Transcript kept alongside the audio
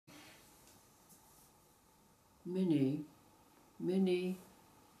many, many,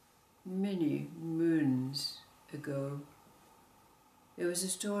 many moons ago, there was a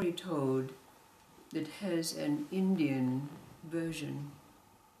story told that has an Indian version.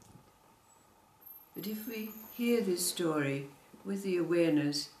 But if we hear this story with the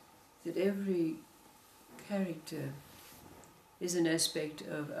awareness that every character is an aspect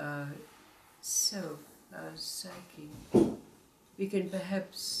of our self, our psyche, we can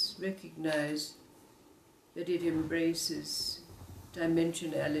perhaps recognize that it embraces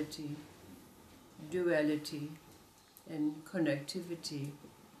dimensionality, duality, and connectivity.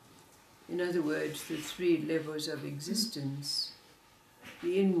 In other words, the three levels of existence,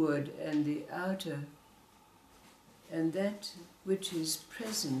 the inward and the outer, and that which is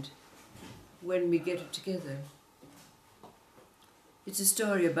present when we get it together. It's a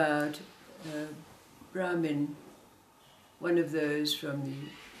story about a Brahmin, one of those from the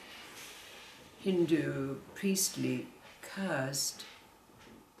Hindu priestly caste,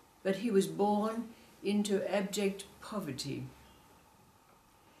 but he was born into abject poverty.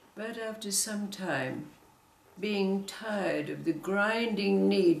 But after some time, being tired of the grinding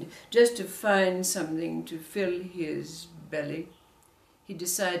need just to find something to fill his belly, he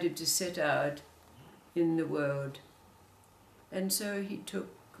decided to set out in the world. And so he took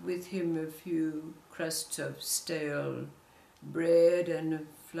with him a few crusts of stale bread and a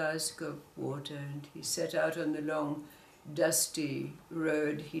flask of water, and he set out on the long, dusty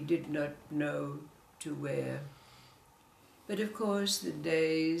road he did not know to where. But of course the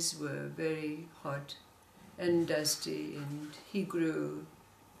days were very hot and dusty, and he grew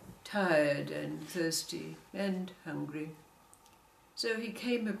tired and thirsty and hungry. So he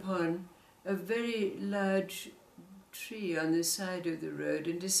came upon a very large tree on the side of the road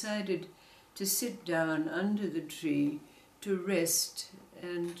and decided to sit down under the tree to rest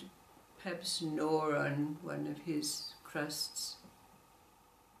and perhaps gnaw on one of his crusts.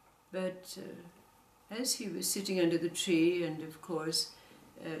 But as he was sitting under the tree and of course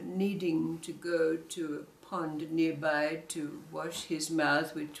needing to go to a pond nearby to wash his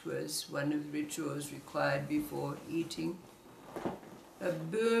mouth, which was one of the rituals required before eating, a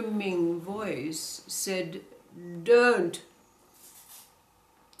booming voice said, "Don't!"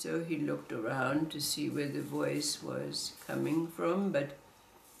 So he looked around to see where the voice was coming from, but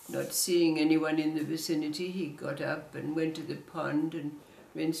not seeing anyone in the vicinity, he got up and went to the pond and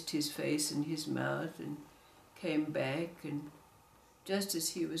rinsed his face and his mouth and came back, and just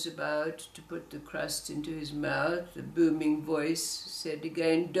as he was about to put the crust into his mouth, the booming voice said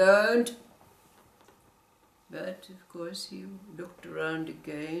again, "Don't!" But of course he looked around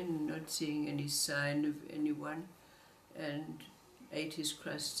again, not seeing any sign of anyone, and ate his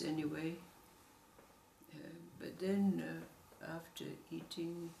crusts anyway. But then after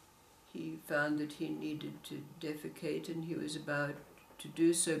eating, he found that he needed to defecate, and he was about to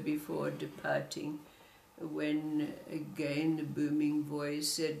do so before departing, when again the booming voice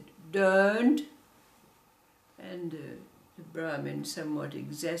said, "Don't!" And the Brahmin, somewhat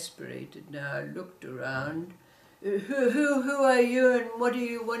exasperated now, looked around. Who are you, and what are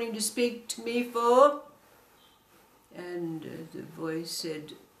you wanting to speak to me for?" And the voice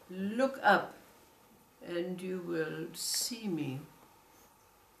said, "Look up, and you will see me."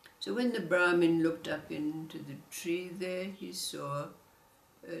 So when the Brahmin looked up into the tree, there he saw,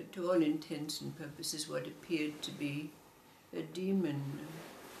 to all intents and purposes, what appeared to be a demon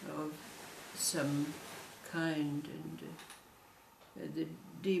of some kind. And the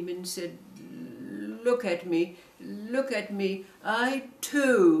demon said, look at me, I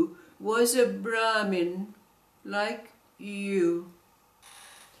too was a Brahmin like you,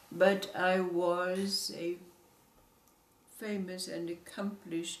 but I was a famous and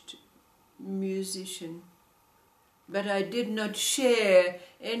accomplished musician, but I did not share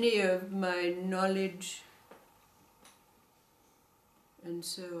any of my knowledge, and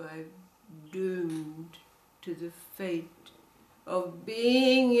so I'm doomed to the fate of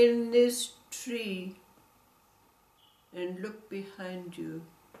being in this tree. And look behind you,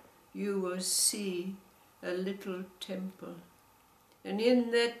 you will see a little temple, and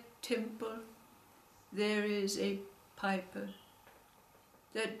in that temple there is a piper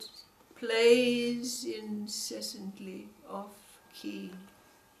that plays incessantly off-key,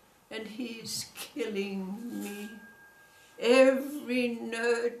 and he's killing me. Every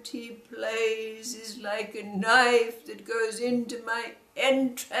note he plays is like a knife that goes into my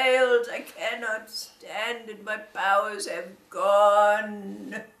entrails. I cannot stand it. My powers have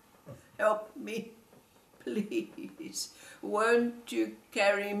gone. Help me, please. Won't you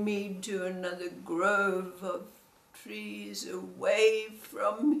carry me to another grove of trees away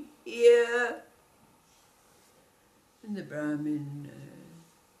from here? And the Brahmin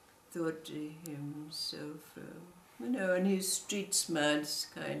thought to himself, and his street smarts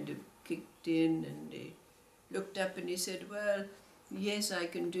kind of kicked in, and he looked up and he said, well, yes, I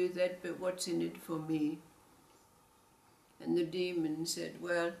can do that, but what's in it for me? And the demon said,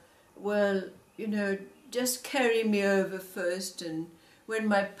 well, just carry me over first, and when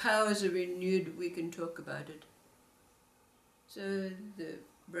my powers are renewed, we can talk about it. So the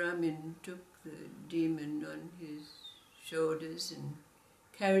Brahmin took the demon on his shoulders and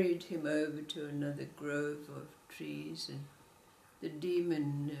carried him over to another grove of trees, and the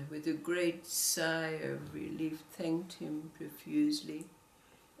demon, with a great sigh of relief, thanked him profusely,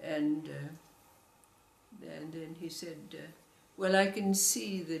 and then he said, well, I can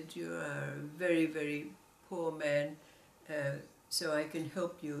see that you are a very, very poor man, so I can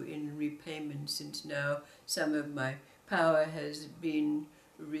help you in repayment, since now some of my power has been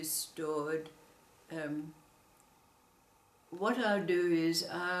restored. What I'll do is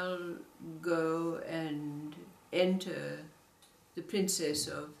I'll go and enter the princess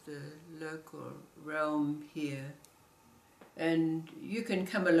of the local realm here, and you can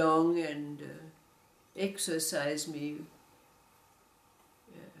come along and exorcise me,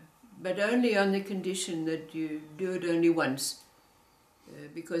 but only on the condition that you do it only once,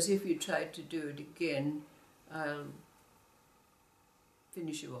 because if you try to do it again, I'll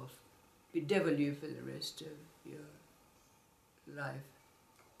finish you off, bedevil you for the rest of your life.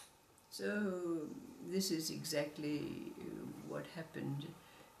 So this is exactly what happened.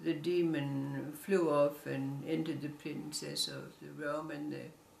 The demon flew off and entered the princess of the realm, and the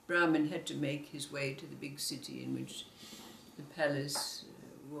Brahmin had to make his way to the big city in which the palace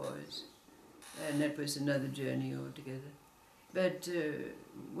was, and that was another journey altogether. But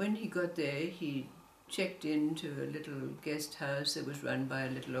when he got there, he checked into a little guest house that was run by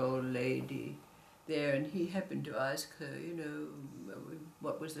a little old lady there, and he happened to ask her,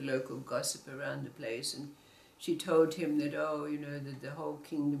 what was the local gossip around the place, and she told him that, that the whole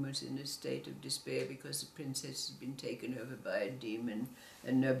kingdom was in a state of despair because the princess had been taken over by a demon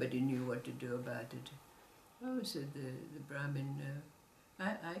and nobody knew what to do about it. Oh, said the Brahmin,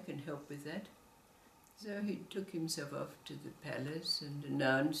 I can help with that. So he took himself off to the palace and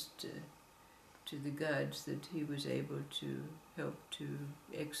announced to the guards that he was able to help to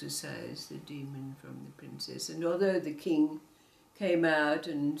exorcise the demon from the princess. And although the king came out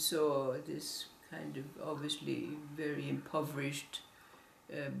and saw this kind of obviously very impoverished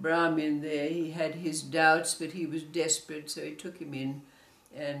Brahmin there, he had his doubts, but he was desperate, so he took him in,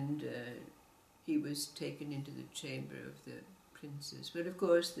 and he was taken into the chamber of the princess. But of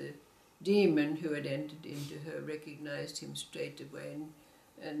course the demon who had entered into her recognized him straight away,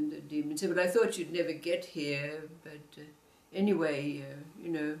 and the demon said, well, I thought you'd never get here, but anyway,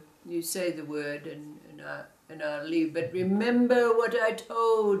 you say the word and I'll leave. But remember what I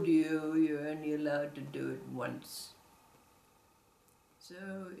told you, you're only allowed to do it once. So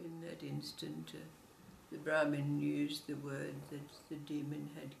in that instant, the Brahmin used the word that the demon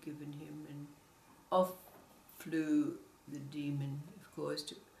had given him, and off flew the demon, of course,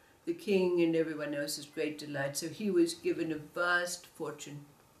 to the king and everyone else's great delight. So he was given a vast fortune,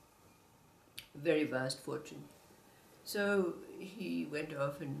 a very vast fortune. So he went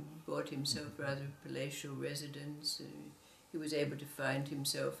off and bought himself rather a palatial residence. He was able to find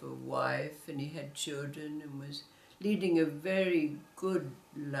himself a wife, and he had children, and was leading a very good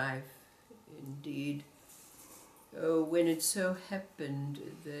life indeed. When it so happened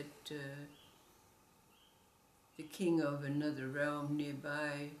that the king of another realm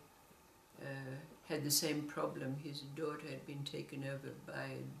nearby had the same problem. His daughter had been taken over by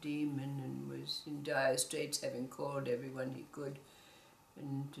a demon and was in dire straits, having called everyone he could,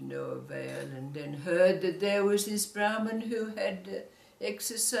 and to no avail, and then heard that there was this Brahmin who had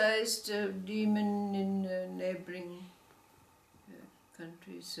exorcised a demon in a neighbouring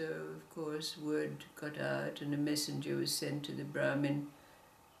country. So of course word got out, and a messenger was sent to the Brahmin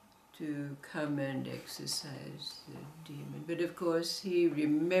to come and exorcise the demon. But of course he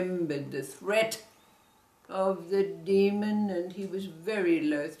remembered the threat of the demon, and he was very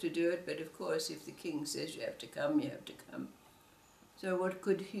loath to do it, but of course if the king says you have to come, you have to come. So what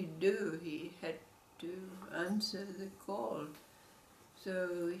could he do? He had to answer the call.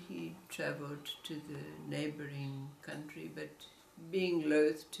 So he travelled to the neighbouring country, but being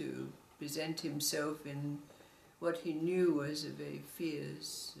loath to present himself in what he knew was a very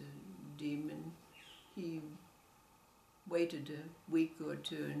fierce demon, he waited a week or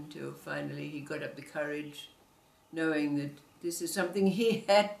two until finally he got up the courage, knowing that this is something he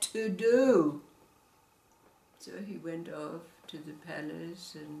had to do. So he went off to the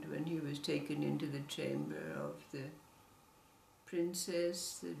palace, and when he was taken into the chamber of the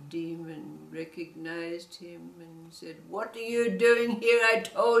princess, the demon recognized him and said, "What are you doing here? I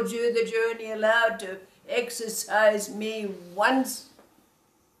told you that you're only allowed to exercise me once,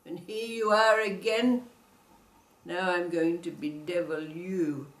 and here you are again. Now I'm going to bedevil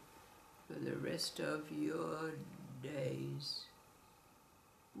you for the rest of your days."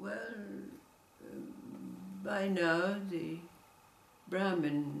 Well, by now the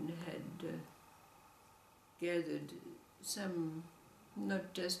Brahmin had gathered some,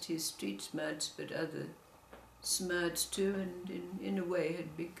 not just his street smarts, but other smarts too, and in a way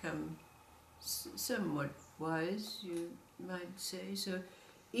had become somewhat wise, you might say. So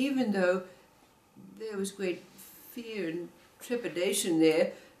even though there was great fear and trepidation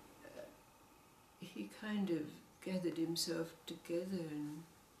there, he kind of gathered himself together, and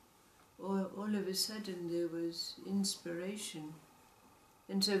all of a sudden there was inspiration.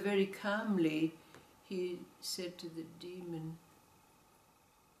 And so very calmly he said to the demon,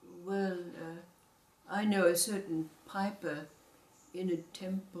 "Well, I know a certain piper in a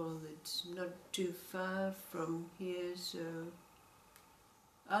temple that's not too far from here, so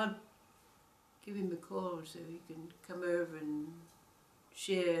I'll give him a call so he can come over and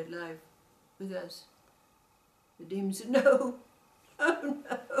share life with us." The demon said, "No, oh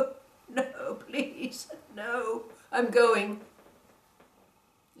no, no, please, no, I'm going."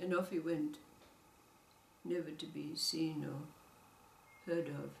 And off he went, never to be seen or heard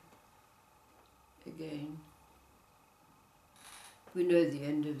of again. We know the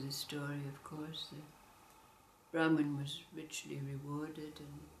end of the story, of course. The Brahmin was richly rewarded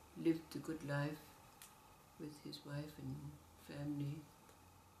and lived a good life with his wife and family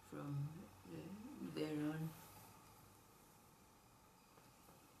from there on.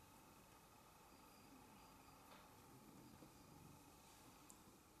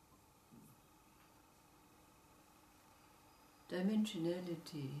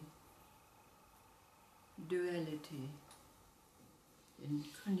 Dimensionality, duality, and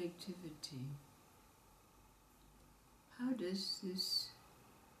connectivity. How does this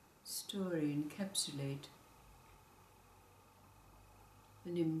story encapsulate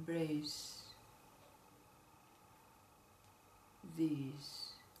and embrace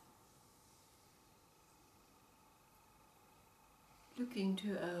these? Looking to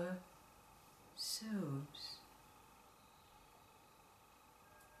ourselves.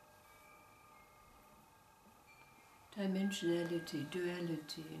 Dimensionality,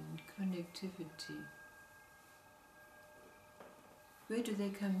 duality, and connectivity. Where do they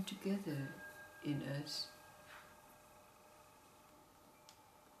come together in us?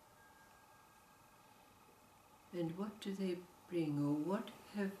 And what do they bring, or what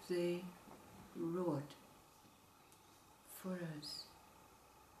have they wrought for us?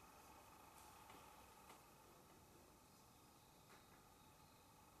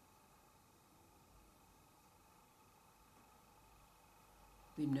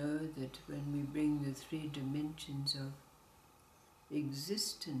 We know that when we bring the three dimensions of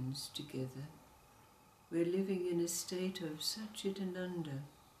existence together, we're living in a state of Satchitananda,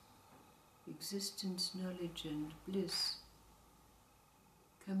 existence, knowledge and bliss,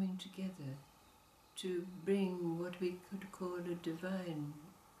 coming together to bring what we could call a divine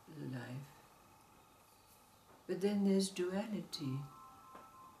life. But then there's duality,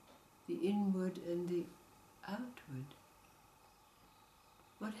 the inward and the outward.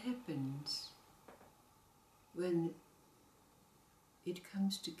 What happens when it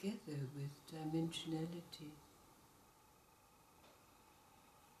comes together with dimensionality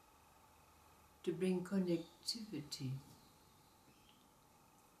to bring connectivity?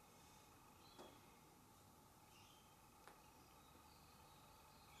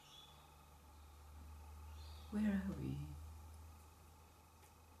 Where are we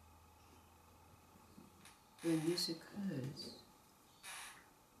when this occurs?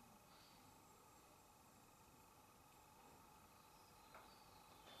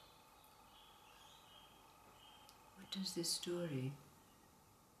 What does this story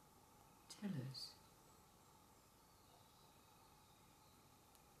tell us?